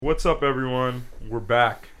What's up, everyone? We're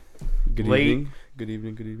back. Good Late. evening. Good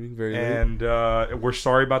evening. Good evening. Very late. And we're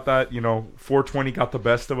sorry about that. 420 got the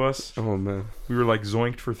best of us. Oh man. We were like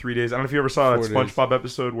zoinked for 3 days. I don't know if you ever saw that 4 days. SpongeBob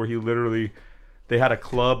episode where they had a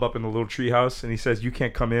club up in the little treehouse, and he says, "You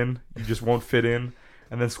can't come in. You just won't fit in."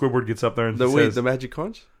 And then Squidward gets up there and says, The Magic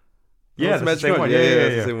Conch? "Yeah, the that's the same one. Yeah,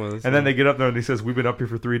 Yeah. the same one. And then they get up there and he says, "We've been up here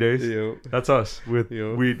for 3 days." Yo. That's us.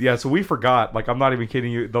 Yo. So we forgot. Like, I'm not even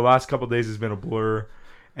kidding you. The last couple of days has been a blur.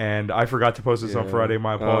 And I forgot to post this on Friday.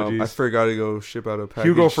 My apologies. I forgot to go ship out a package.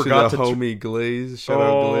 Hugo forgot to to homie Glaze. Shout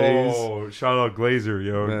out Glaze. Oh, shout out Glazer,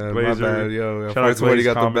 yo. Man, Glazer. my bad, yo. Shout out Somebody Glaze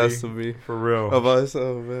got Comedy. the best of me. For real. Of us,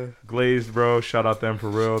 oh man. Glazed, bro. Shout out them for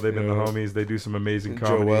real. They've been the Yeah. homies. They do some amazing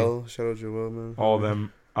comedy. Joel. Shout out Joel, man. All of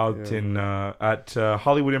them out Yeah. at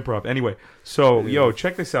Hollywood Improv. Anyway, so Yeah. yo,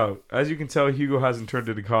 check this out. As you can tell, Hugo hasn't turned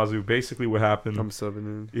into Kazu. Basically, what happened I'm subbing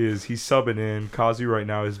in. is he's subbing in. Kazu right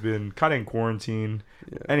now has been kind of in quarantine.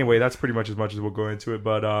 Yeah. Anyway, that's pretty much as we'll go into it.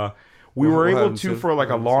 But we What were able happened, to, Sid? for like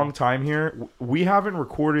a What happened, long Sid? time here. We haven't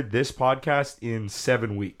recorded this podcast in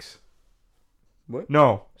 7 weeks. What?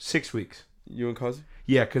 No, 6 weeks. You and Kazi?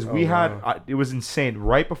 Yeah, because Oh, we had, wow. it was insane.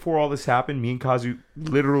 Right before all this happened, me and Kazu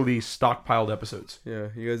literally stockpiled episodes. Yeah.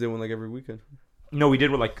 You guys did one like every weekend. No, we did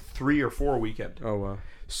with like 3 or 4 a weekend. Oh wow.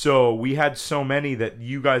 So we had so many that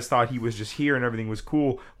you guys thought he was just here and everything was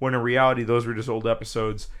cool, when in reality, those were just old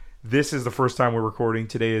episodes. This is the first time we're recording.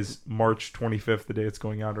 Today is March 25th, the day it's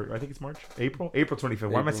going out. Or I think it's March? April 25th.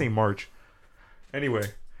 Why am I April. saying March? Anyway,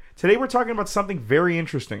 today we're talking about something very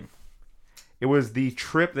interesting. It was the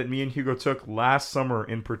trip that me and Hugo took last summer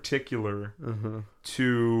in particular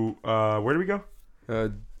to, where did we go?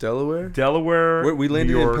 Delaware. Delaware. We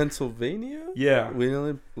landed New in York. Pennsylvania. Yeah. We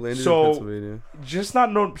landed So- in Pennsylvania. Just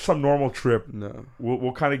not some normal trip. No.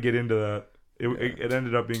 We'll kind of get into that. Yeah. It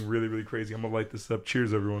ended up being really, really crazy. I'm going to light this up.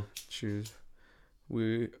 Cheers, everyone. Cheers.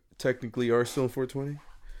 We technically are still in 420.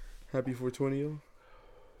 Happy 420, yo.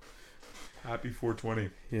 Happy 420.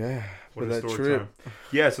 Yeah. What But a that story trip. time.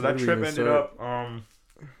 Yeah, so Where that do we trip even ended start? up,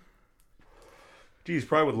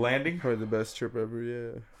 probably with landing. Probably the best trip ever,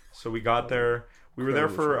 yeah. So we got there. We were there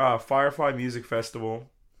for Firefly Music Festival.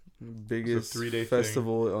 Biggest 3-day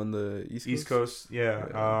festival on the East Coast. East Coast, yeah.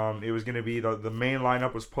 Yeah. It was going to be, the main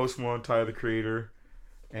lineup was Post Malone, Tyler, the Creator,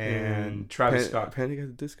 and Travis Scott. Panic at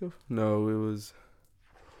the Disco? No, it was...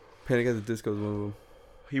 Panic at the Disco was one of them.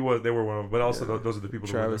 They were one of them, but also Yeah. those are the people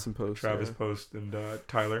that were Travis there. and Post. Travis, yeah. Post, and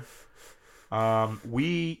Tyler.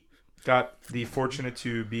 We got the fortunate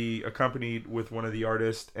to be accompanied with one of the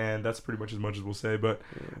artists, and that's pretty much as we'll say. But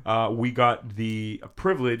we got the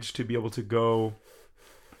privilege to be able to go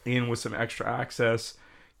in with some extra access,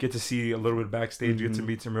 get to see a little bit backstage, get to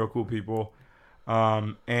meet some real cool people.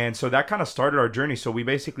 And so that kind of started our journey. So we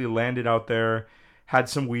basically landed out there, had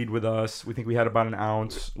some weed with us. We think we had about an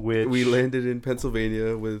ounce. Which We landed in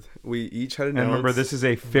Pennsylvania with... We each had an and ounce. remember, this is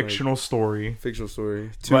a fictional story. Fictional story.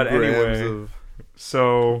 2 But grams anyway, of...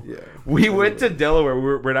 So Yeah. we went to Delaware,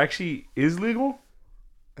 where it actually is legal.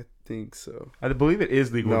 I think so. I believe it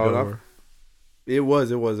is legal No, in not- Delaware. It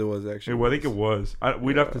was actually. I think it was.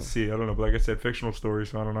 We'd have to Yeah. see. I don't know. But like I said, fictional story,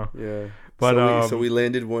 so I don't know. Yeah. But, so we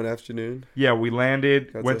landed one afternoon. Yeah, we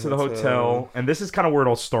landed, Got went to to the the hotel, and this is kind of where it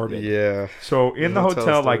all started. Yeah. So in the The hotel,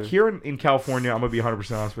 hotel like story. here in California, I'm going to be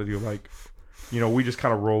 100% honest with you. Like, we just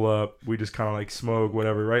kind of roll up. We just kind of like smoke,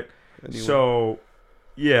 whatever, right? Anyway. So,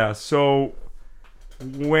 yeah. So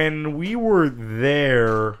when we were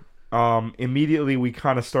there, immediately we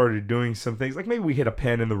kind of started doing some things. Like maybe we hit a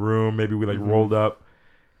pen in the room. Maybe we rolled up.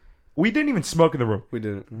 We didn't even smoke in the room. We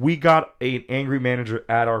didn't. We got an angry manager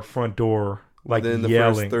at our front door, like Within the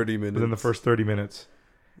yelling first 30 minutes. within the first 30 minutes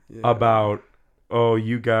Yeah. about, oh,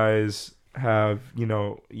 you guys have,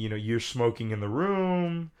 you're smoking in the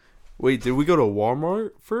room. Wait, did we go to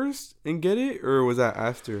Walmart first and get it, or was that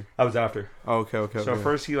after? That was after. Oh, okay. So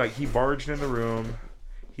first he barged in the room.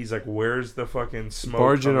 He's like, "Where's the fucking smoke?"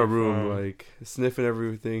 barge in our coming room, from? like sniffing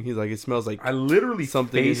everything. He's like, it smells like. I literally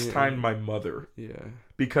something in FaceTimed here. my mother Yeah.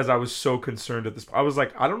 because I was so concerned at this. I was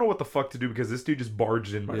like, I don't know what the fuck to do because this dude just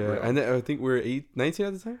barged in my Yeah, room. and then I think we were 19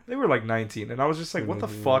 at the time. They were like 19, and I was just like, what the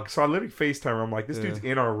Mhm. fuck? So I literally FaceTime her. I'm like, this Yeah. dude's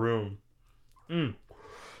in our room.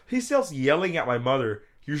 He starts yelling at my mother,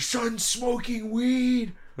 "Your son's smoking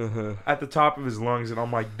weed," at the top of his lungs, and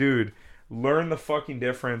I'm like, dude, learn the fucking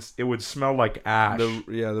difference. It would smell like ash. The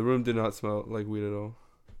room did not smell like weed at all.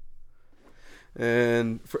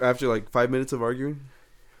 And after like 5 minutes of arguing,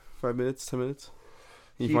 5 minutes, 10 minutes,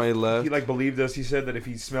 he finally left. He like believed us. He said that if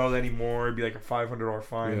he smelled any more, it'd be like a $500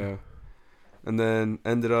 fine. Yeah. And then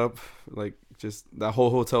ended up like just that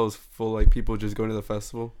whole hotel was full like people just going to the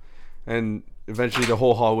festival, and eventually the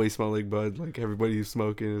whole hallway smelled like bud. Like everybody was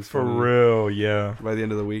smoking. It was For funny real, yeah. by the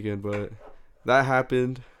end of the weekend, but that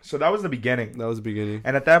happened. So that was the beginning. That was the beginning.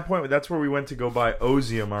 And at that point, that's where we went to go buy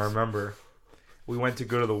Ozium, I remember. We went to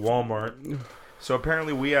go to the Walmart. So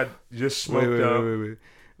apparently we had just smoked up. Wait.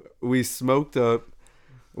 We smoked up.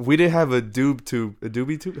 We didn't have a doob tube. A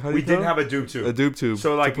doobie tube? How do We you didn't call have a doob tube. it? A doob tube.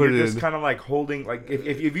 So like to put you're it just in. kind of like holding like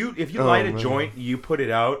if you Oh, light a man. joint, you put it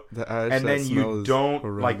out, The ash, and that then smell you is don't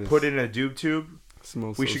like horrendous. put it in a doob tube.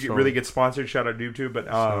 Smells We so should strong. really get sponsored. Shout out doob tube, but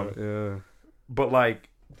Yeah. but like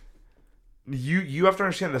you have to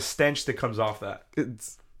understand the stench that comes off that. It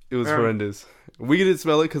was Yeah. horrendous. We didn't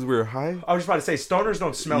smell it because we were high. I was just about to say stoners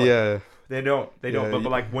don't smell it. Yeah. They don't. Yeah, But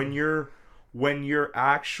like when you're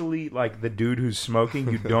actually like the dude who's smoking,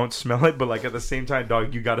 you don't smell it. But like at the same time,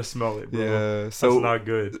 dog, you gotta smell it, bro. Yeah. That's So not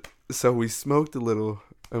good. so we smoked a little,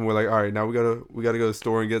 and we're like, all right, now we gotta go to the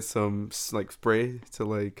store and get some like spray to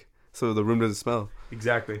like so the room doesn't smell.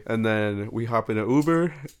 Exactly. And then we hop in an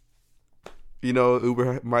Uber. You know,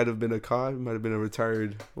 Uber might have been a cop, might have been a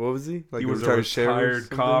retired. What was he? Like He was a retired sheriff or retired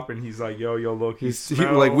something? cop, and he's like, yo, look, He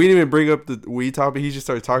like we didn't even bring up the weed topic. He just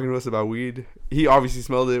started talking to us about weed. He obviously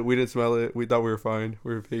smelled it. We didn't smell it. We thought we were fine.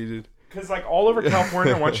 We were faded. Because like all over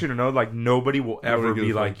California, I want you to know, like nobody will ever Nobody be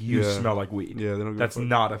gives a like, fuck. you Yeah. smell like weed. Yeah, they don't. Give That's a fuck.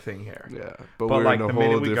 not a thing here. Yeah, But we're like in a the whole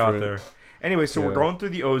minute we got different- there. Anyway, so we're Yeah. going through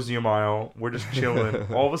the Ozium aisle. We're just chilling.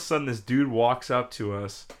 All of a sudden, this dude walks up to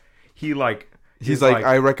us. He like. He's like,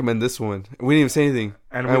 I recommend this one. We didn't even say anything.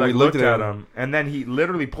 And we like looked at him, and then he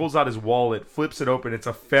literally pulls out his wallet, flips it open. It's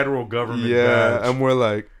a federal government badge. And we're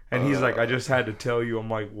like, And he's like, I just had to tell you. I'm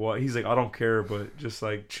like, what? He's like, I don't care, but just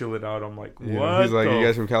like chill it out. I'm like, what? yeah. He's like, you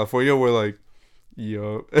guys from California? We're like,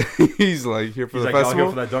 yo. He's like, here for He's the like, y'all festival. here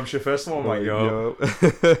for that dumb shit festival? I'm like, yo.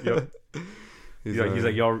 yo. He's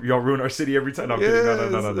like, y'all ruin our city every time. No, I'm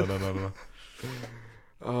kidding. No.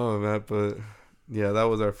 Oh man, but yeah, that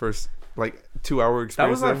was our first like 2 hour That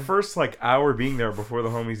experience. was our there. first like hour being there before the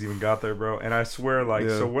homies even got there, bro. And I swear, like,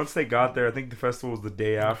 Yeah. so once they got there, I think the festival was the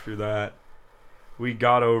day after that. We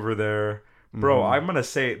got over there, bro. Mhm. I'm gonna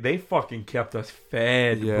say they fucking kept us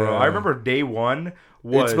fed, Yeah. bro. I remember day one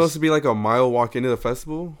was It's supposed to be like a mile walk into the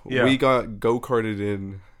festival. Yeah. We got go karted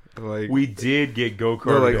in. Like we did get go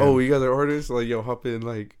they're kart. like, oh, you guys are artists. Like, yo, hop in.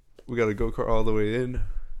 Like, we got a go kart all the way in.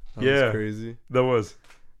 That Yeah. was crazy. that was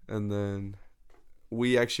And then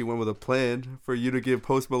we actually went with a plan for you to give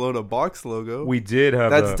Post Malone a box logo. we did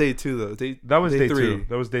have That's a, day 2 though. that was day three. 2.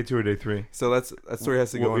 That was day 2 or day 3. So that story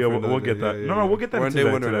has to go. Yeah, on for we'll another get day. that. No, we'll get that We're on into day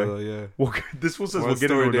that 1 today. right now. Yeah. This will says One we'll get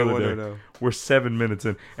story, into day another 1 day. right now. We're 7 minutes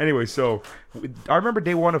in. Anyway, so I remember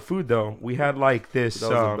day 1 of food though. We had like this. That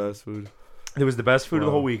was the best food. It was the best food of the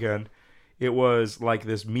Wow. whole weekend. It was like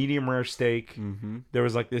this medium rare steak. Mm-hmm. There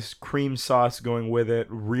was like this cream sauce going with it.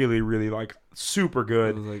 Really, really like super It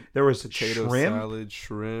good. was like There was potato shrimp. salad,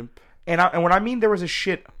 shrimp. And when I mean there was a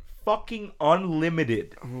shit fucking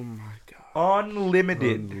unlimited. Oh my god.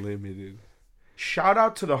 Unlimited. Shout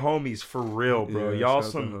out to the homies for real, bro. Yeah, y'all shout out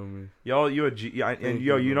to some homie. y'all you a G, yeah, and Thank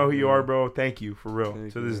yo, you, you know who bro. you are, bro. Thank you for real.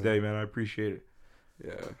 Thank To you, this man. day, man. I appreciate it.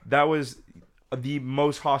 Yeah. That was the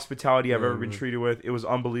most hospitality I've Yeah, ever been man. treated with. It was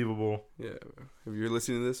unbelievable. Yeah. If you're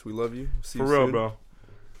listening to this, we love you. See For you real, soon. bro.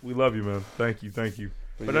 We love you, man. Thank you.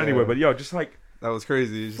 But yeah, anyway, but yo, just like that was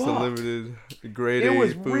crazy. Just Fuck. unlimited, great. it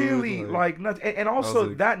was food, really like nuts. And also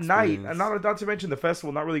an that night, experience. and not to mention the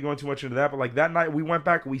festival, not really going too much into that, but like that night we went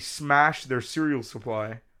back, we smashed their cereal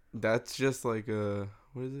supply. That's just like a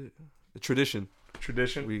what is it? A tradition.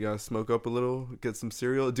 Tradition. We gotta smoke up a little, get some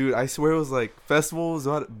cereal, dude. I swear it was like festival was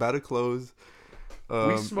about to close.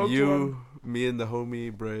 smoked You, one. me, and the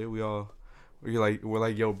homie Bray. We're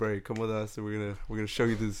like, yo, Bray, come with us, and we're gonna show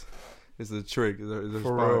you this. It's a trick. It's our For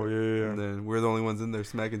spot. real, yeah. And then we're the only ones in there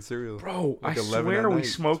smacking cereal. Bro, Like I 11 swear at we night,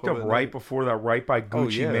 smoked up 12 at right night. before that, right by Oh,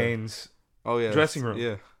 Gucci yeah. Mane's, Oh yeah, dressing room.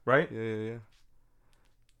 Yeah, right? yeah.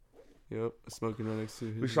 Yep, smoking right next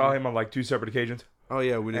to. We his saw room. him on like 2 separate occasions. Oh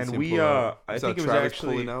yeah, we didn't. And see him we, pull out. I saw think it was Travis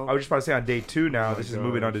actually, pulling out. I was just about to say on day 2 now. Oh This my is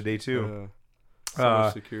moving on to gosh. day 2. Yeah. So much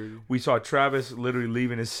Uh, security. We saw Travis literally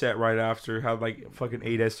leaving his set right after, had like fucking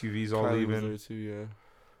 8 SUVs all Kylie was leaving. there too, yeah.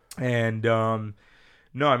 And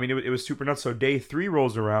no, I mean it was super nuts. So day 3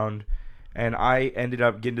 rolls around, and I ended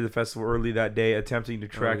up getting to the festival early that day, attempting to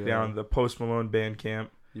track yeah. down the Post Malone band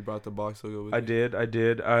camp. You brought the box logo with I you.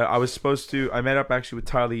 did. I was supposed to. I met up actually with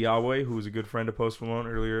Tyler Yahweh, who was a good friend of Post Malone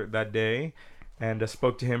earlier that day, and I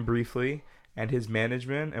spoke to him briefly and his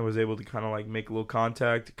management, and was able to kind of like make a little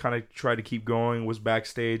contact, kind of try to keep going. Was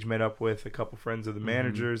backstage, met up with a couple friends of the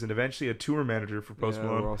managers, and eventually a tour manager for Post Yeah,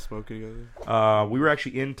 Malone. we're all smoking together. We were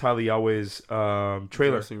actually in Tyler Yahweh's trailer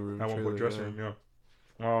Dressing room. at one point, trailer, dressing room.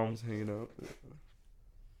 Yeah. Just hanging out.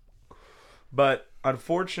 But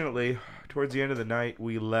unfortunately, towards the end of the night,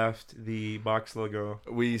 we left the box logo.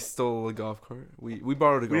 We stole a golf cart. We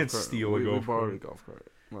borrowed a golf cart. We didn't steal a golf We borrowed cart. a golf cart.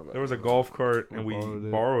 My bad. There was a golf cart, and we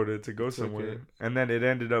borrowed borrowed it to go Took somewhere. it. And then it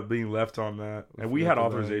ended up being left on that. We And we forgot had the bag.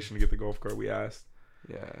 authorization to get the golf cart. We asked.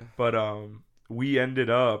 Yeah. But we ended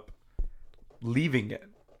up leaving it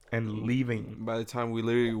and leaving. By the time we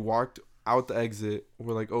literally walked out the exit,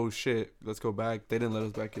 we're like, "Oh shit, let's go back." They didn't let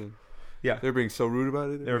us back in. Yeah. They're being so rude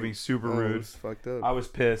about it. They were being super It rude. was fucked up. I was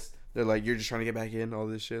pissed. They're like, "You're just trying to get back in." All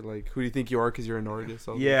this shit. Like, who do you think you are? Because you're an artist.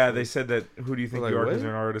 All Yeah, this they shit. said that. Who do you think We're you like, are? Because what?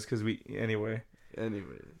 you're an artist. Because we anyway.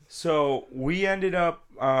 Anyway. So we ended up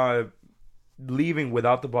leaving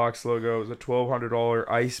without the box logo. It was a $1,200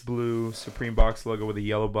 ice blue Supreme box logo with a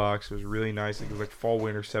yellow box. It was really nice. It was like fall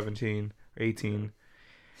winter 17 or 18.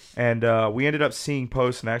 And we ended up seeing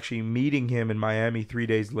Post and actually meeting him in Miami 3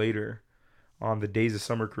 days later on the Days of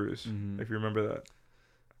Summer cruise, if you remember that.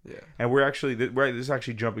 Yeah. And we're actually this is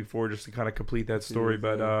actually jumping forward just to kind of complete that story. Yeah.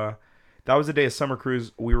 But that was the day of Summer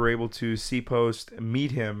cruise. We were able to see Post,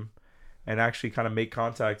 meet him, and actually kind of make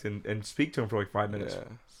contact and speak to him for like 5 minutes,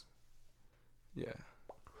 Yeah.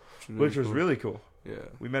 which was really cool. Yeah.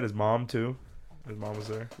 We met his mom too. His mom was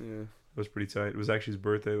there. Yeah. It was pretty tight. It was actually his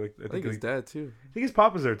birthday. Like I think his dad too. I think his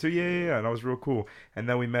pop was there too. Yeah. And that was real cool. And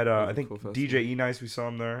then we met. was a I think cool festival. DJ E Nice. We saw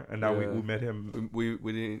him there, and now Yeah. we met him. We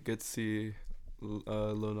didn't get to see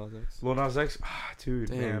Lil Nas X. Lil Nas X. Dude,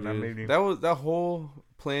 Damn, man, that dude. made me. That was that whole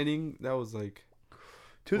planning. That was like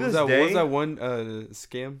To what this was that, day, what was that one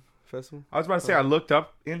scam festival? I was about to say I looked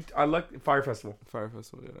up I looked Fire Festival. Fire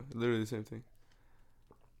festival. Yeah, literally the same thing.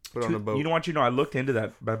 Put on a boat. You know what? I looked into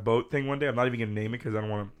that boat thing one day. I'm not even gonna name it because I don't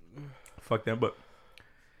want to fuck them. But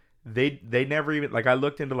they never even like I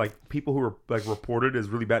looked into like people who were like reported as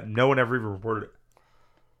really bad. No one ever even reported it.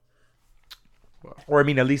 Wow. Or I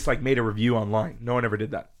mean, at least like made a review online. No one ever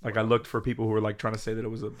did that. Like I looked for people who were like trying to say that it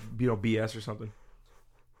was a BS or something,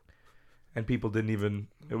 and people didn't even.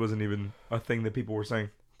 It wasn't even a thing that people were saying.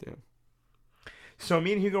 Damn. So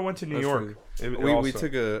me and Hugo went to New That's York. We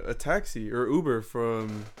took a taxi or Uber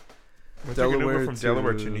from Delaware from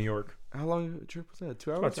Delaware to New York. How long a trip was that?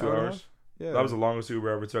 2 hours. About 2 Hour and a hours. half? Yeah. That was the longest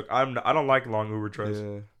Uber I ever took. I don't like long Uber trips.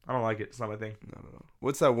 Yeah. I don't like it. It's not my thing. No.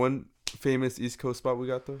 What's that one famous East Coast spot we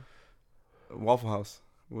got though? Waffle House.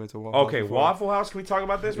 We went to Waffle House. Okay, before. Waffle House. Can we talk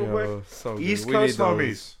about this real quick? So good. East We Coast need those.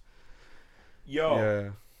 homies. Yo, Yeah.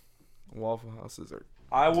 Waffle Houses are.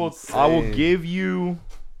 I will insane. give you.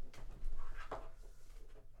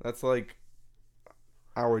 That's like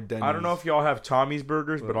our Denny's. I don't know if y'all have Tommy's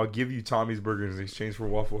Burgers, but What? I'll give you Tommy's Burgers in exchange for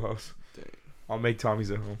Waffle House. Dang. I'll make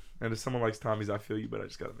Tommy's at home. And if someone likes Tommy's, I feel you, but I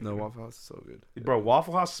just gotta make No, it. Waffle House is so good. Bro,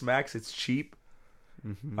 Waffle House smacks. It's cheap.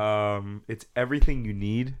 Mm-hmm. It's everything you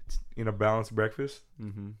need in a balanced breakfast.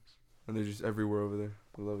 Mm-hmm. And they're just everywhere over there.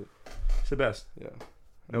 I love it. It's the best. Yeah.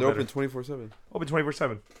 No They're better. open 24/7. Open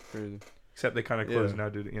 24/7. Crazy. Except they kind of close Yeah. now,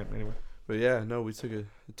 dude. Yeah. Anyway, But yeah, no, we took a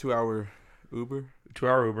 2-hour Uber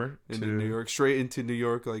 2-hour Uber into to New York, straight into New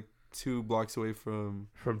York, like 2 blocks away from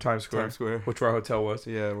from Times Square, Times Square. which our hotel was.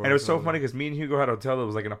 Yeah. And it was so funny because me and Hugo had a hotel that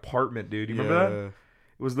was like an apartment, dude. You remember that? It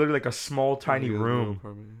was literally like a small, tiny room.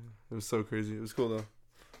 It was so crazy. It was cool though.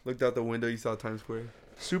 Looked out the window, you saw Times Square.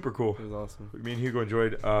 Super cool. It was awesome. Me and Hugo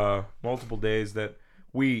enjoyed multiple days that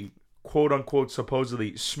we quote unquote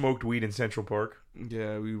supposedly smoked weed in Central Park,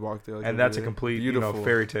 Yeah, we walked there. Like, and every that's a day. complete beautiful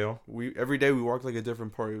fairy tale. We every day we walked like a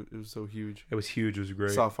different part. It was so huge. It was huge. It was great.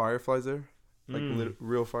 Saw fireflies there, like Mm.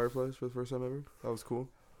 real fireflies for the first time ever. That was cool.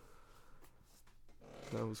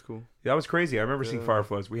 That was cool. That was crazy. I remember seeing Yeah.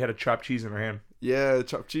 fireflies. We had a chopped cheese in our hand. Yeah,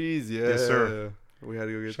 chopped cheese. Yeah, Yes, sir. We had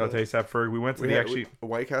to go get Shout out that. to ASAP Ferg. We went to We the had- actually.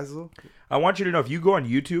 White Castle. I want you to know if you go on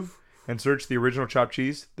YouTube and search the original chopped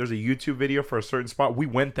cheese, there's a YouTube video for a certain spot. We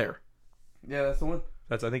went there. Yeah, that's the one.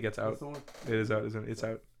 I think it's out. That's the one. It is out, isn't it? It's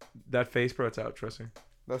out. That face, bro, it's out. Trust me.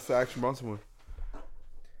 That's the Action Bronson one.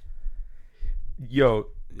 Yo,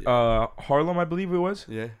 Harlem, I believe it was.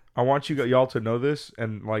 Yeah. I want y'all to know this,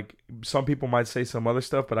 and like some people might say some other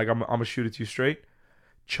stuff, but I'm gonna shoot it to you straight.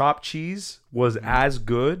 Chopped cheese was as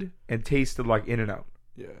good and tasted like In-N-Out.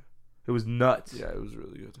 Yeah. It was nuts. Yeah, it was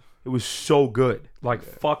really good. It was so good. Like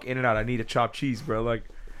Yeah. fuck In-N-Out. I need a chopped cheese, bro. Like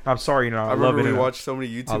I'm sorry, In-N-Out. I love remember we In-N-Out. watched so many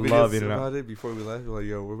I YouTube love videos In-N-Out. about it before we left. We're like,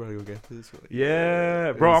 yo, we're about to go get this. We're like, Yeah,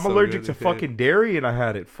 It bro. was I'm so allergic good. to fucking dairy, and I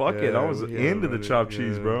had it. Fuck it. I Yeah, was yeah, into the right, chopped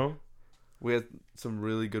cheese, yeah. bro. We had some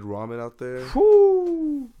really good ramen out there.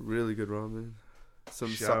 Whew. Really good ramen. Some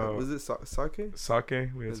Shout. was it sake? Sake.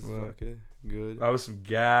 We had It's some. sake. Good. That was some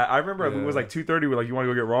gas. I remember it was Yeah. like 2:30. We're like, you want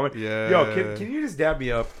to go get ramen? Yeah. Yo, can you just dab me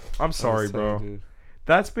up? I'm sorry, I'm bro. dude.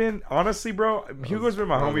 That's been honestly, bro. Hugo's been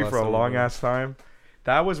my that was homie last for a summer, long bro. ass time.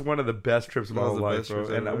 That was one of the best trips of my That was whole the life, best bro.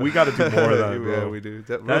 trips And ever. we got to do more of that, bro. Yeah, we do.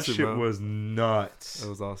 That Listen, shit bro. was nuts. That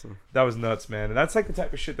was awesome. That was nuts, man. And that's like the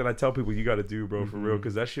type of shit that I tell people you got to do, bro, for real. Mhm.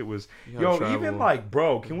 Because that shit was, You gotta travel. even like,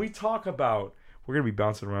 bro, can we talk about? We're gonna be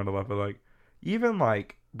bouncing around a lot, but like, even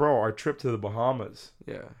like, bro, our trip to the Bahamas.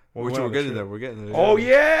 Yeah. When we Which went we're on the getting trip. there. We're getting there. Oh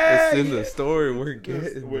yeah, It's in yeah. the story. We're Wait, getting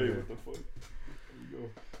there. what the fuck? There we go.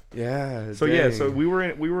 Yeah. So yeah, so we were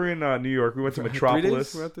in New York. We went to For 3 days?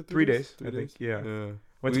 Metropolis. We're at the 3 3 days, days? I 3 think. days? Yeah. Yeah.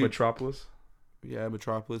 Went to We- Metropolis. Yeah,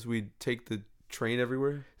 Metropolis. We'd take the train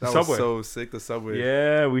everywhere. The That subway. was so sick. The subway.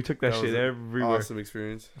 Yeah, we took that That shit was an everywhere. Awesome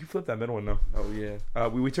experience. You flipped that middle one though. Oh yeah.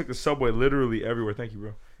 We took the subway literally everywhere. Thank you,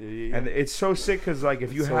 bro. Yeah. And it's so sick because like if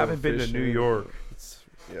It's you so haven't been to New efficient. York, It's,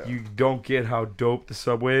 yeah. you don't get how dope the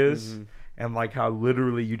subway is, Mhm. and like how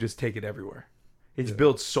literally you just take it everywhere. It's Yeah.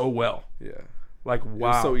 built so well. Yeah. Like It was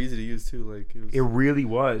wow, so easy to use too. Like it was. it really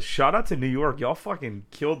was. Shout out to New York. Y'all fucking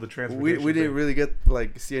killed the transportation. we didn't thing. really get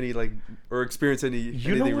like see any like or experience any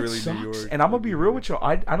You know anything what really sucks? New York. And I'm gonna be real with you.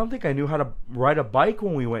 I don't think I knew how to ride a bike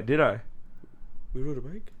when we went. Did I? We rode a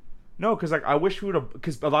bike. No, because like I wish we would have.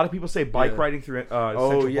 Because a lot of people say bike Yeah. riding through Oh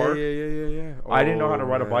Central yeah, Park. yeah. I didn't know how to Oh,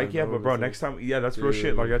 ride a man, bike yet, that but bro, was next like- time, yeah, that's real Yeah.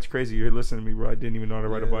 shit. Like that's crazy. You're listening to me, bro. I didn't even know how to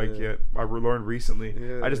ride a bike Yeah. yet. I learned recently.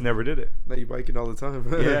 Yeah. I just never did it. Now you biking all the time.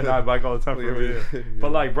 Yeah, no, I bike all the time. Like, For real. yeah.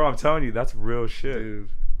 But like, bro, I'm telling you, that's real shit. Dude,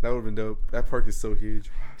 that would have been dope. That park is so huge.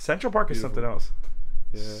 Central Park is Beautiful. something else.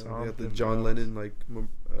 Yeah, they got the Something John else. Lennon like. What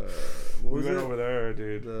We was went it? over there,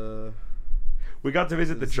 dude. The We got to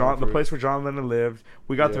visit the Stanford. place where John Lennon lived.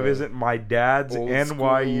 We got to Yeah. visit my dad's old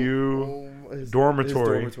NYU, school- his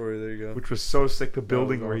dormitory. dormitory. There you go. which was so sick. The was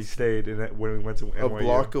building where he awesome. stayed in it when we went to A NYU.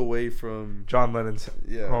 block away from John Lennon's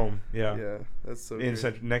yeah home. Yeah. Yeah, that's so. In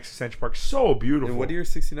great. next to Central Park. So beautiful. And what year?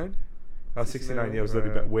 69. 69. Yeah, it was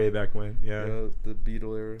literally Right. way back when. Yeah. The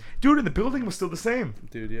Beatle era. Dude, and the building was still the same.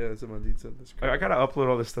 Dude, yeah, it's a Mandita. That's I crazy. gotta upload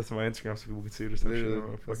all this stuff to my Instagram so people can see it or some shit. I Literally,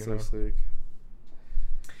 don't that's fucking so know. sick.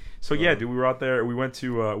 So yeah, dude, we were out there. We went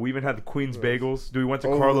to. We even had the Queen's Right. Bagels. Dude, we went to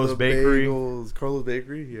Oh, Carlos the Bakery. Bagels. Carlos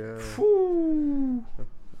Bakery, yeah. Phew.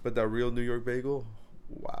 But that real New York bagel,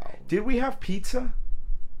 wow. Did we have pizza?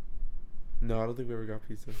 No, I don't think we ever got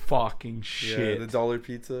pizza. Fucking Yeah, shit. the dollar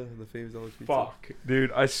pizza, the famous dollar pizza. Fuck,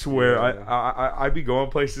 dude! I swear, Yeah. I'd be going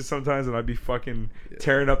places sometimes, and I'd be fucking Yeah.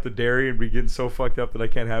 tearing up the dairy and be getting so fucked up that I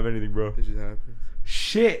can't have anything, bro. It just happens.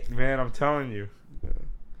 Shit, man, I'm telling you. Yeah.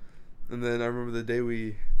 And then I remember the day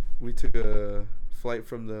we took a flight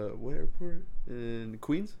from the what airport in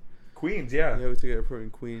Queens? Queens, yeah. Yeah, we took an airport in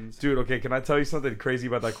Queens. Dude, okay, can I tell you something crazy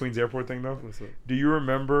about that Queens Airport thing, though? What's up? Do you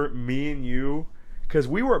remember me and you? Because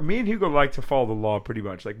me and Hugo like to follow the law pretty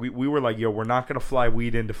much. Like, we were like, yo, we're not going to fly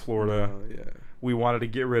weed into Florida. Yeah. We wanted to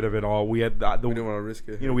get rid of it all. We had We didn't want to risk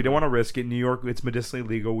it. you know, we didn't want to risk it. New York, it's medicinally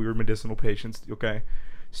legal. We were medicinal patients, okay?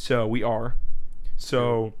 So, we are.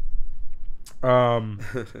 So,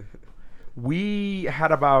 we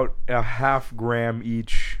had about a half gram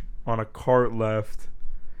each on a cart left,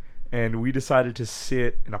 and we decided to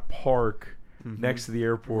sit in a park next to the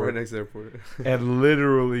airport Right next to the airport. and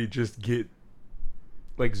literally just get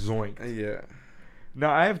like zoinked. Yeah.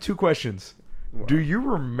 Now I have two questions. Wow. Do you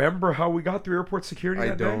remember how we got through airport security I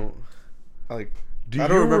that day? don't. Like. Do I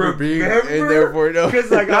don't you remember being in the airport. No.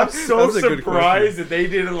 Because like I'm so That's a good surprised question. that they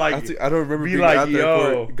didn't like. I don't remember be being like, at the yo,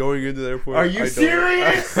 airport, going into the airport. are you I don't.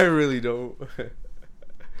 serious? I really don't.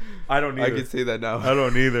 I don't I either. can say that now. I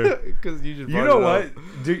don't either. Because you just. You brought know it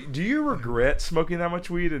what? up. Do you regret smoking that much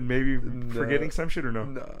weed and maybe No. forgetting some shit or no?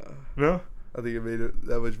 Nah. No. I think it made it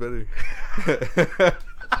that much better.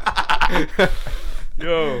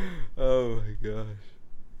 Yo. Oh my gosh.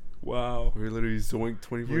 Wow. We were literally zoinked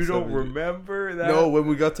 24/7. You don't remember that? No, when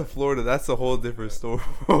we got to Florida, that's a whole different story.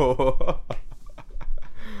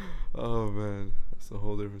 Oh man, that's a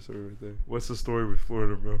whole different story right there. What's the story with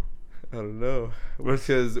Florida, bro? I don't know. What's-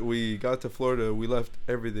 Because we got to Florida, we left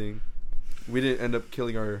everything. We didn't end up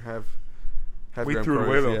killing our half We gram threw it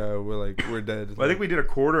cars. away, though. Yeah, we're dead. I think we did a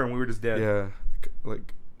quarter and we were just dead. Yeah,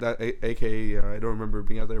 like that. AKA, I don't remember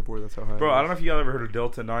being at the airport. That's how high. Bro, it I was. don't know if you ever heard of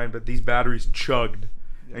Delta 9, but these batteries chugged.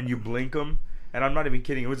 And you blink them. And I'm not even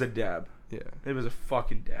kidding. It was a dab. Yeah, It was a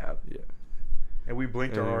fucking dab. yeah. And we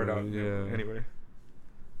blinked our heart out. Yeah. Anyway.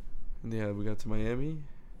 And yeah, we got to Miami.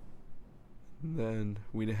 And then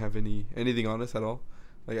we didn't have anything on us at all.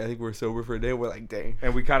 Like I think we were sober for a day. We're like, dang.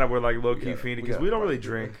 And we kind of were like low-key Yeah, fiending. we Because got we don't really fucked,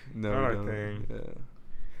 drink. No, Not we our don't. thing. Yeah.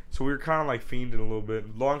 So we were kind of like fiending a little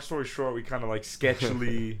bit. Long story short, we kind of like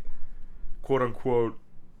sketchily, quote unquote,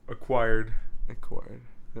 acquired Acquired.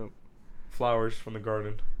 Yep. flowers from the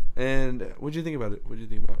garden. And what'd you think about it? What'd you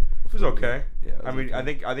think about it? It was okay. Yeah. it I was mean,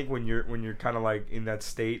 okay. I think when you're kind of like in that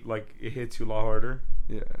state, like it hits you a lot harder.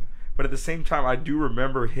 Yeah. But at the same time, I do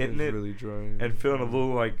remember hitting It's it really dry. and feeling a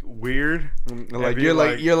little like weird. Like being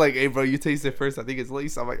you're like, hey bro, you taste it first. I think it's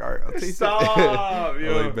laced. I'm like, all right, I'll taste Stop, it.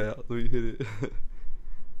 yo. I'm like, bet. Let me hit it.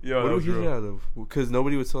 Yo, What that did was we hit it real. out of? Because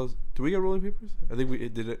nobody would sell us. Did we get rolling papers? I think we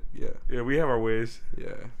did it. Yeah. Yeah, we have our ways.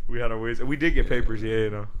 Yeah. We had our ways. And we did get papers. Yeah, you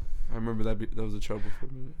know. I remember that was a trouble for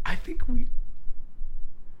a minute. I think we.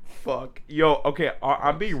 Fuck. Yo, okay.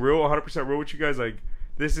 I'm being real, 100% real with you guys. Like,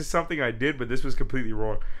 this is something I did, but this was completely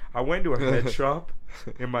wrong. I went to a head shop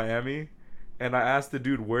in Miami, and I asked the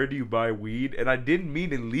dude, "Where do you buy weed?" And I didn't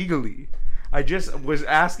mean illegally. I just was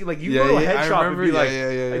asking, like, you go to a head shop and be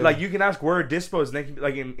like, like, you can ask where are dispos, and they can be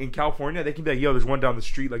like, in California, they can be like, yo, there's one down the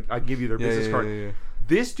street, like, I give you their business card. Yeah.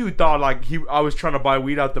 This dude thought like I was trying to buy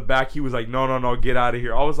weed out the back. He was like, no, get out of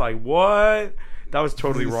here. I was like, what? That was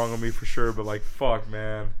totally wrong on me for sure. But like, fuck,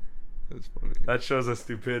 man. That's funny. That shows us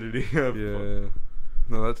stupidity. Yeah.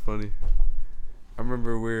 No, that's funny. I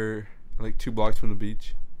remember we're like 2 blocks from the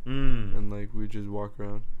beach, and like we just walk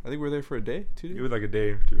around. I think we were there for a day, 2 days. It was like a day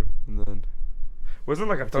or two. And then Wasn't it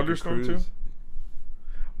like a thunderstorm too?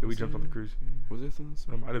 Yeah, we jumped on the cruise. Was there a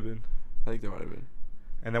thunderstorm? That might have been. I think there might have been.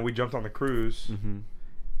 And then we jumped on the cruise. Mm-hmm.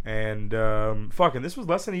 And fucking, this was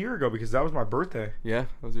less than a year ago because that was my birthday. Yeah,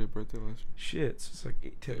 that was your birthday last year. Shit, so it's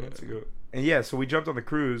like 10 months ago. And yeah, so we jumped on the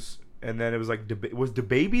cruise, and then it was like, was the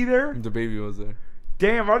baby there? The baby was there.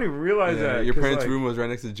 Damn, I didn't even realize that. Your parents' like, room was right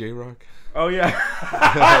next to J Rock. Oh yeah.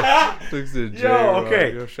 Next to J Yo, Rock.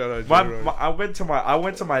 okay. Yo, shout out J-Rock. I went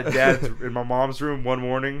to my dad's in my mom's room one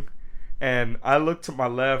morning, and I looked to my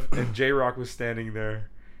left, and J Rock was standing there,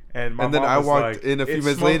 and my And then mom I was walked like, in a few "It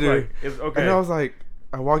minutes smoked later, like- it's okay." And I was like,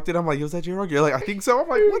 I walked in, I'm like, yo, is that J Rock? You're like, I think so. I'm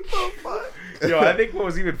like, what the fuck? Yo, I think what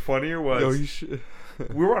was even funnier was Yo, you should.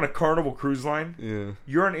 we were on a Carnival cruise line. Yeah.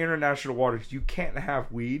 You're in international waters. You can't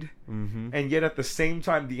have weed. Mm-hmm. And yet at the same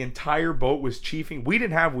time, the entire boat was chiefing. We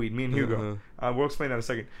didn't have weed, me and Hugo. We'll explain that in a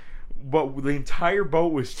second. But the entire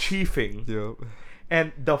boat was chiefing. Yep.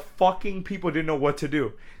 And the fucking people didn't know what to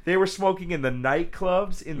do. They were smoking in the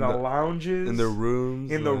nightclubs, in the lounges, In the rooms.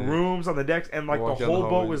 in the rooms, on the decks, and like the walk down whole the boat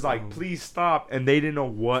hallways. was like, "Please stop!" And they didn't know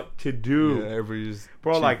what to do. Yeah, everybody's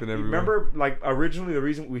Bro, like, everywhere. remember, like originally the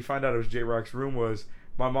reason we found out it was J Rock's room was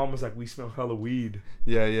my mom was like, "We smell hella weed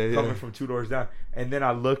Yeah. coming from 2 doors down," and then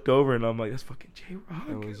I looked over and I'm like, "That's fucking J Rock."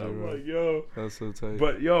 That was I'm J-Rock. like, "Yo," That's so tight.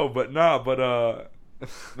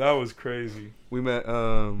 that was crazy. We met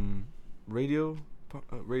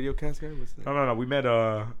Radio Cast guy. What's that? No, we met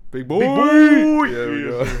Big Boy. Big Boy. Yeah, there we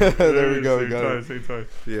go. Yes, There we go. We Same got time, it. same time.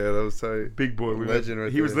 Yeah, that was tight. Big Boy. Legend right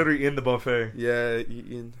He was there. literally in the buffet. Yeah,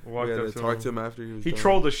 Ian. Walked We had up to to talk him. to him after he was He done.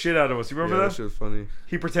 trolled the shit out of us. You remember Yeah, that? that shit was funny.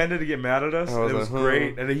 He pretended to get mad at us. I was It was like, huh.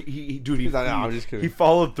 great. And he dude, he, He's like, "Nah, he- I'm just kidding." he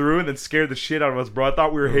followed through and then scared the shit out of us, bro. I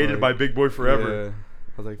thought we were hated Like, by Big Boy forever. Yeah.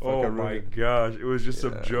 I was like, fuck, I Oh ruined my it. gosh, it was just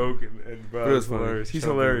some Yeah. joke, and bro, It it was was funny. hilarious. He's Shout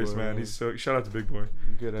out Big hilarious, Boy, man. man. He's so shout out to Big Boy.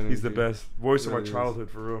 Good He's the energy. best voice of my Really is. childhood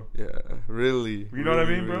for real. Yeah, really. You know what I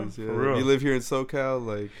really, mean, bro? really is, For yeah. real. You live here in SoCal,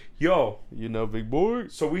 like, Yo, you know, Big Boy.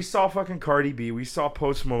 so we saw fucking Cardi B, we saw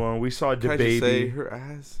Post Malone, we saw Can I just say, DaBaby. her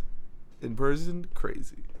ass in person,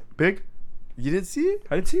 crazy. Big? You didn't see it?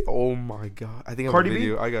 I didn't see it. Oh my god! I think I have Cardi a B?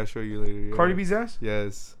 video. I gotta show you later. Yeah. Cardi B's ass?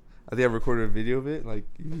 Yes, I think I recorded a video of it. Like,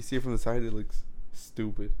 if you see it from the side, it looks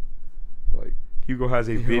stupid. Like, Hugo has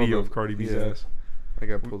a Hold video up. of Cardi B's Yeah. ass. I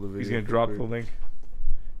gotta pull the video. He's gonna real drop quick. the link.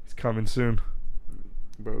 It's coming soon.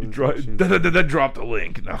 Bro, You it's drop actually drop the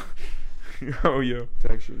link. No. Oh yo. It's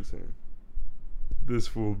actually insane. This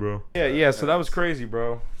fool, bro. Yeah, so that was crazy,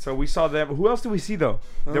 bro. So we saw them. Who else did we see, though?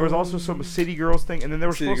 There was also some City Girls thing, and then there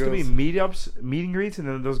were City supposed to be meetups, meet and greets, and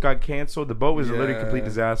then those got canceled. The boat was a literally complete Yeah.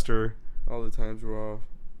 disaster. All the times were off.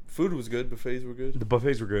 Food was good. Buffets were good. The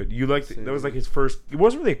buffets were good. You liked Same. that was like his first. It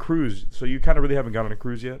wasn't really a cruise, so you kind of really haven't gone on a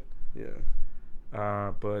cruise yet. Yeah,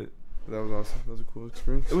 But that was awesome. That was a cool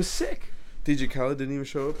experience. it was sick. DJ Khaled didn't even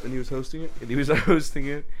show up, and he was hosting it. And he was hosting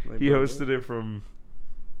it. Like, He bro, hosted it from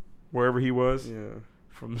wherever he was, Yeah.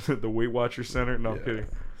 from the Weight Watcher Center. No, I'm Yeah. kidding.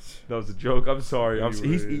 That was a joke. I'm sorry.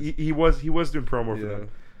 He was doing promo for Yeah. them.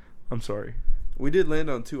 I'm sorry. We did land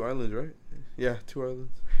on 2 islands, right? Yeah, 2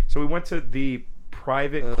 islands. So we went to the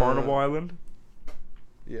private Carnival Island,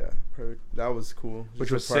 Yeah, perfect. That was cool. which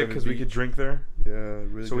Just a was sick private because we could beach. drink there. Yeah,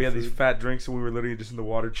 really. So we good had these food. fat drinks, and we were literally just in the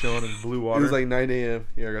water chilling in blue water. It was like 9 a.m.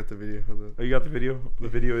 Yeah, I got the video. Hold up. Oh, you got the video? The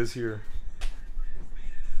video is here.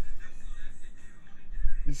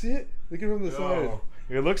 You see it? Look at it from the side.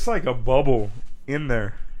 It looks like a bubble in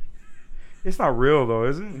there. It's not real though,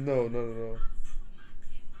 is it? No, no.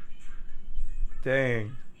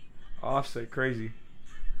 Dang. Offset crazy.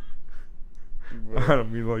 Bro. I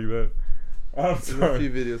don't mean like that. I'm There's a few sorry.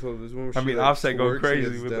 videos. Hold on, there's one where I she, mean, like, Offset go twerks and crazy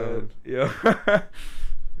gets with down. that. Yeah.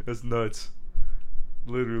 That's nuts.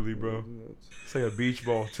 Literally, bro. It's like a beach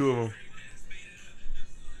ball. 2 of them.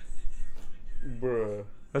 Bruh.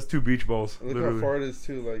 That's 2 beach balls. Look literally. how far it is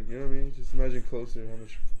too. Like, you know what I mean? Just imagine closer how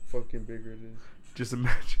much fucking bigger it is. Just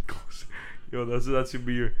imagine closer. Yo, that should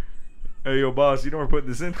be your. Hey, yo, boss. You know we're putting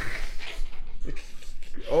this in.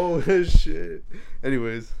 Oh shit.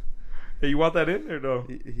 Anyways. Hey, you want that in or no?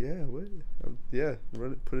 Yeah. What? Yeah.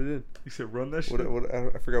 Run it. Put it in. You said run that shit.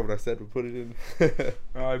 I forgot what I said, but put it in.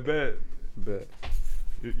 Oh, I bet. Bet.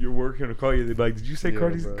 Your work gonna call you. They're like, did you say Yeah,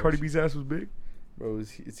 bro. Cardi B's ass was big? Bro,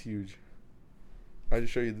 it's huge. I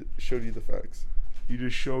just showed you the facts. You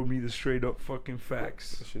just showed me the straight up fucking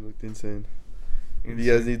facts. That shit looked insane. If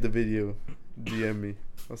you guys need the video, DM me.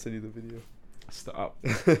 I'll send you the video. Stop.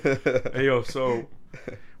 Hey, yo, so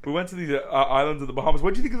we went to these islands of the Bahamas.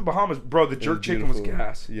 What do you think of the Bahamas? Bro, the jerk chicken was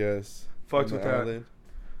gas. Yes. Fucked On with the that. island.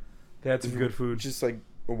 They had some good food. Just like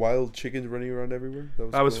wild chickens running around everywhere.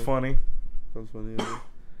 That was cool. funny. That was funny.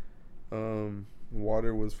 Yeah.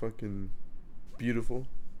 Water was fucking beautiful.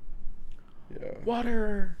 Yeah.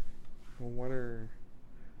 Water. Water.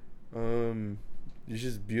 It's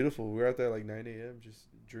just beautiful. We were out there like 9 a.m. just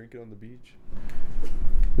drinking on the beach.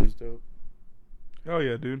 It was dope. Oh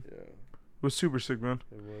yeah, dude. Yeah. It was super sick, man.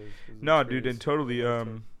 It was an No, dude, and experience.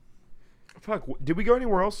 totally. Fuck. Did we go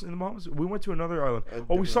anywhere else in the Bahamas? We went to another island.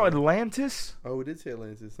 Oh, we saw Atlantis. Oh, we did see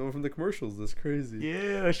Atlantis. Someone from the commercials. That's crazy.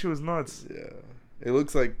 Yeah, that shit was nuts. Yeah. It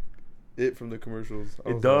looks like it from the commercials.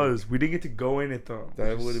 It does. We didn't get to go in it though.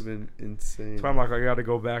 That would have been insane. So I'm like, I gotta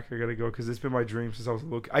go back. I gotta go because it's been my dream since I was a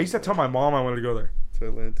little kid. I used to tell my mom I wanted to go there. To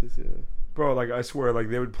Atlantis, yeah. Bro, like I swear, like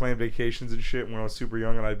they would plan vacations and shit when I was super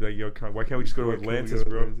young, and I'd be like, "Yo, why can't we just go to Why can't we Atlantis, go to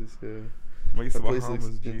bro?" Atlantis, yeah. Like, it's That the place Bahamas,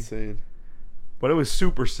 looks G. insane. But it was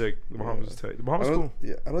super sick. The Bahamas Yeah. was tight. The Bahamas was cool.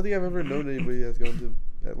 Yeah, I don't think I've ever known anybody that's gone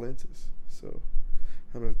to Atlantis. So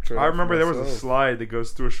I'm gonna try. I it out remember for there was a myself. slide that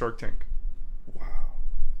goes through a shark tank. Wow.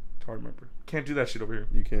 That's all I remember. Can't do that shit over here.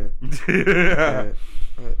 You can't. Yeah.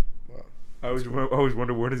 Can't. Wow. I always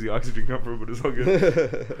wonder where does the oxygen come from, but it's all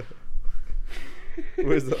good.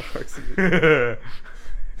 Where's the oxygen?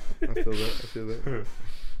 I feel that.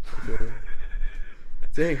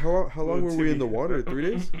 Dang, how long were we in the water? 3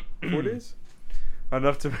 days? 4 days?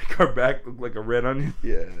 Enough to make our back look like a red onion.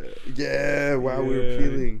 Yeah. Wow, we were Yeah.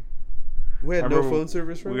 peeling. We had I no remember phone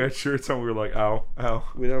service, right? We got shirts on. We were like, ow.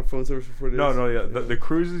 We didn't have phone service for 4 days. No, yeah. The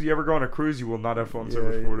cruises, you ever go on a cruise, you will not have phone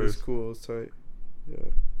service for 4 It was days. cool. It was tight. Yeah.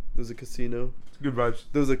 There was a casino. Good vibes.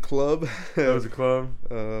 There was a club. That was a club.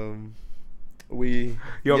 We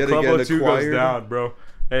Yo, yet Club again O2 goes acquired- down, bro.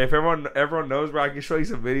 Hey, if everyone knows, bro, I can show you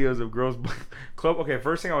some videos of girls. Club. Okay,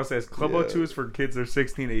 first thing I want to say is Club Yeah. O2 is for kids that are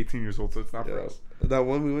 16 to 18 years old, so it's not for Yeah. us. That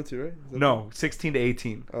one we went to, right? Is that No, 16 to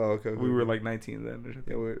 18. the- Oh, okay. We were like 19 then. Or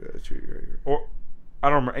something. Yeah, we're true. You're right. Or I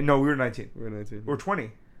don't remember. No, we were 19. We were 19. Or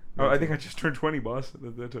 20. Oh, I think I just turned 20, boss,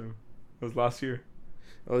 at that time. That was last year.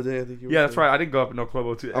 Oh, dang, I think you were. Yeah, that's right. I didn't go up at no Club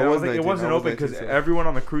O2. I I was don't think it 19. wasn't I was open because 19, so- everyone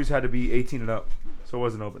on the cruise had to be 18 and up, so it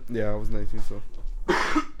wasn't open. Yeah, I was 19, so.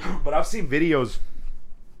 But I've seen videos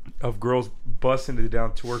of girls busting it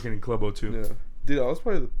down twerking in Club O2. Yeah. Dude, I was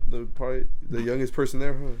probably the youngest person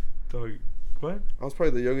there, huh? Dog, what? I was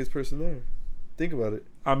probably the youngest person there. Think about it.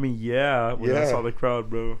 I mean, yeah. When I Yeah. saw the crowd,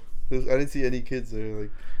 bro. I didn't see any kids there,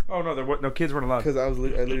 like, Oh no, no kids weren't allowed. because I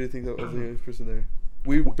literally think that I was the youngest person there.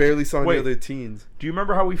 We barely saw Wait. any other teens. Do you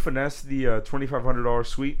remember how we finessed the $2,500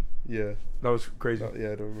 suite? Yeah. That was crazy.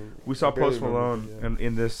 Yeah, I don't remember. We saw I barely Post remember, Malone yeah. and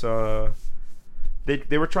in this.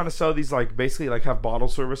 They were trying to sell these like basically like have bottle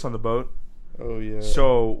service on the boat. Oh yeah.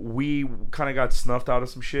 So we kind of got snuffed out of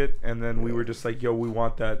some shit, and then we Yeah. were just like, "Yo, we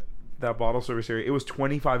want that bottle service area." It was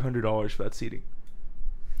 $2,500 for that seating,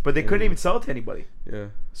 but they couldn't Yeah. even sell it to anybody. Yeah.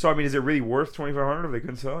 So I mean, is it really worth $2,500 if they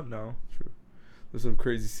couldn't sell it? No, True. There's some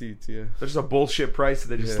crazy seats. Yeah. that's just a bullshit price that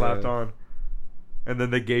they just Yeah. slapped on, and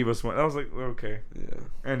then they gave us one. I was like, okay. Yeah.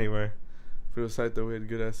 Anyway, For the site though, we had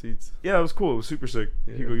good ass seats. yeah, it was cool. It was super sick.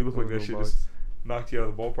 Yeah. Hugo, you look like that Little shit box. just knocked you out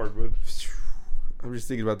of the ballpark, bud. I'm just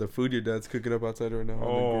thinking about the food your dad's cooking up outside right now on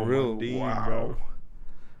Oh, the grill. Mundine, Wow. bro.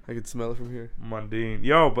 I can smell it from here. Mundine.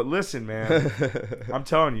 Yo, but listen, man. I'm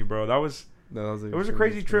telling you, bro. That was No, that was it was a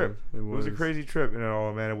crazy trip. It It was a crazy trip and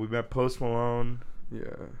all, man. We met Post Malone. Yeah.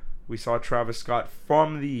 We saw Travis Scott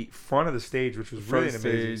from the front of the stage, which was really an Front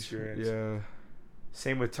amazing stage, experience. Yeah.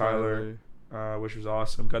 Same with Tyler, which was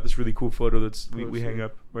awesome. Got this really cool photo that's we Oh, hang shit.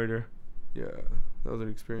 up right here. Yeah. That was an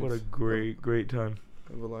experience. What a great time.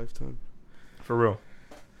 of a lifetime. For real.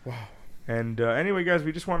 Wow. And anyway, guys,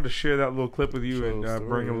 we just wanted to share that little clip with you Show and the story,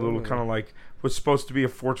 bring a little yeah. kind of like what's supposed to be a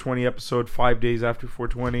 420 episode 5 days after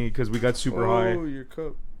 420 because we got super high. Oh, your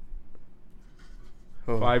cup.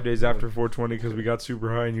 Oh, 5 days yeah. after 420 because we got super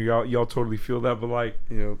high, and y'all totally feel that. But like,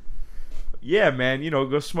 Yep. yeah, man,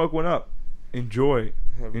 go smoke one up. Enjoy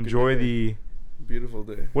Have a good the day. Beautiful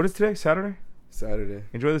day. what is today? Saturday. Saturday.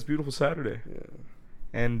 Enjoy this beautiful Saturday, Yeah.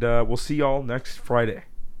 and we'll see y'all next Friday.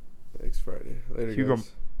 Next Friday. Later, Hugo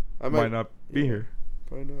guys. I might not be here,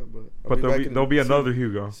 Probably not, but I'll but be there'll back be there'll be soon. another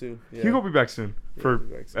Hugo. Soon. Yeah. Hugo will be back soon Yeah, for I'll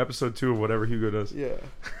be back soon. episode 2 of whatever Hugo does. Yeah.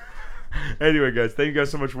 Anyway, guys, thank you guys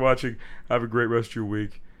so much for watching. Have a great rest of your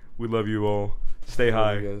week. We love you all. Stay Love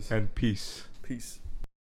high you guys. and peace. Peace.